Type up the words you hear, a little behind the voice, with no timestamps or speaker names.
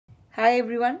Hi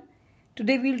everyone.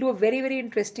 Today we'll do a very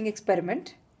interesting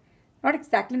experiment. Not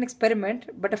exactly an experiment,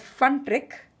 but a fun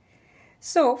trick.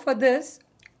 So for this,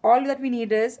 all that we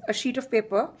need is a sheet of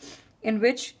paper in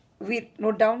which we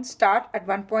note down start at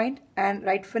one point and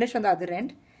write finish on the other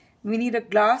end. We need a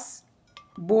glass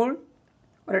bowl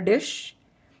or a dish,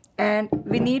 and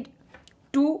we need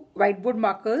two whiteboard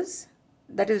markers,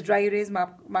 that is dry erase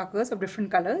markers of different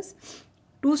colors,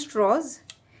 two straws,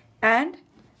 and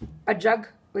a jug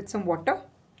with some water.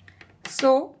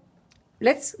 So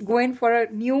let's go in for a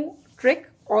new trick,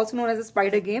 also known as a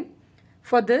spider game.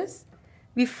 For this,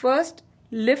 we first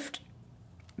lift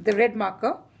the red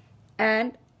marker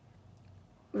and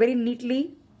very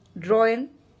neatly draw in,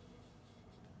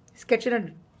 sketch in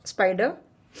a spider.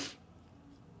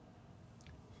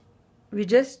 We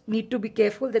just need to be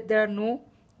careful that there are no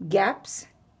gaps.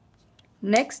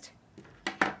 Next,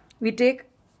 we take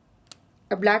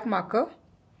a black marker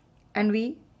and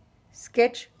we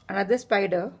sketch another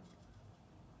spider,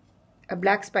 a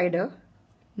black spider,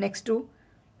 next to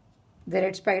the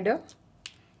red spider.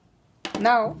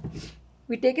 Now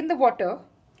we take in the water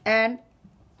and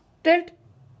tilt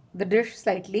the dish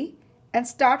slightly and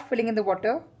start filling in the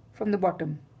water from the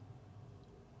bottom.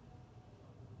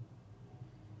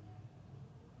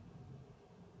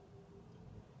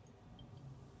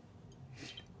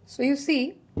 So you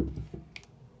see,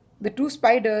 the two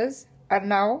spiders are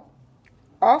now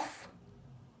off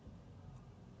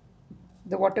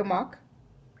the watermark.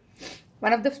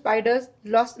 One of the spiders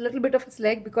lost a little bit of its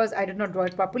leg because I did not draw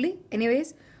it properly.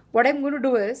 Anyways, what I'm going to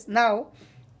do is, now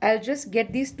I'll just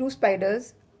get these two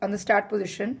spiders on the start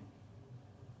position.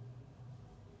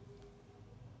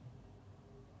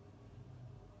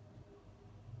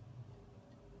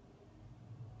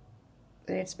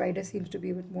 The red spider seems to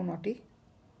be a bit more naughty.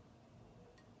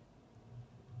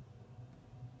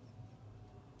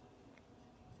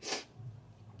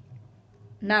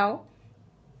 Now,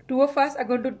 two of us are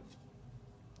going to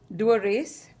do a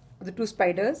race of the two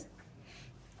spiders.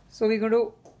 So we're going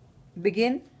to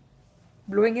begin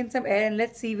blowing in some air and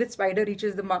let's see which spider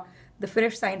reaches the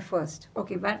finish sign first.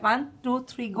 Okay, 1, 2,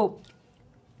 3, go.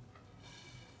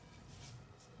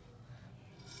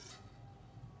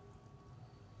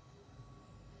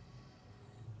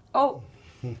 Oh,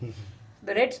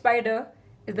 the red spider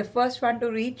is the first one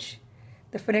to reach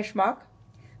the finish mark.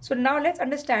 So now let's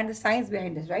understand the science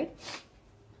behind this, right?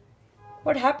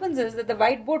 What happens is that the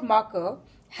whiteboard marker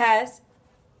has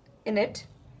in it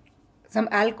some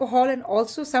alcohol and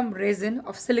also some resin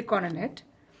of silicone in it.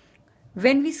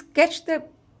 When we sketch the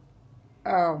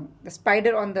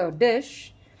spider on the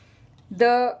dish,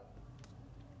 the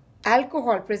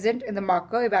alcohol present in the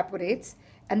marker evaporates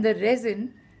and the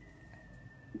resin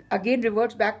again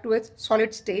reverts back to its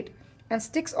solid state and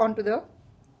sticks onto the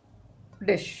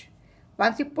dish.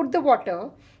 Once you put the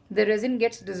water, the resin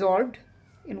gets dissolved.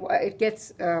 It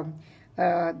gets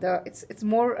it's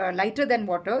more lighter than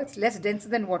water. It's less dense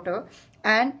than water,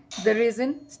 and the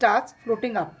resin starts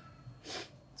floating up.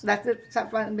 So that's the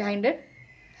fun behind it.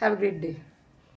 Have a great day.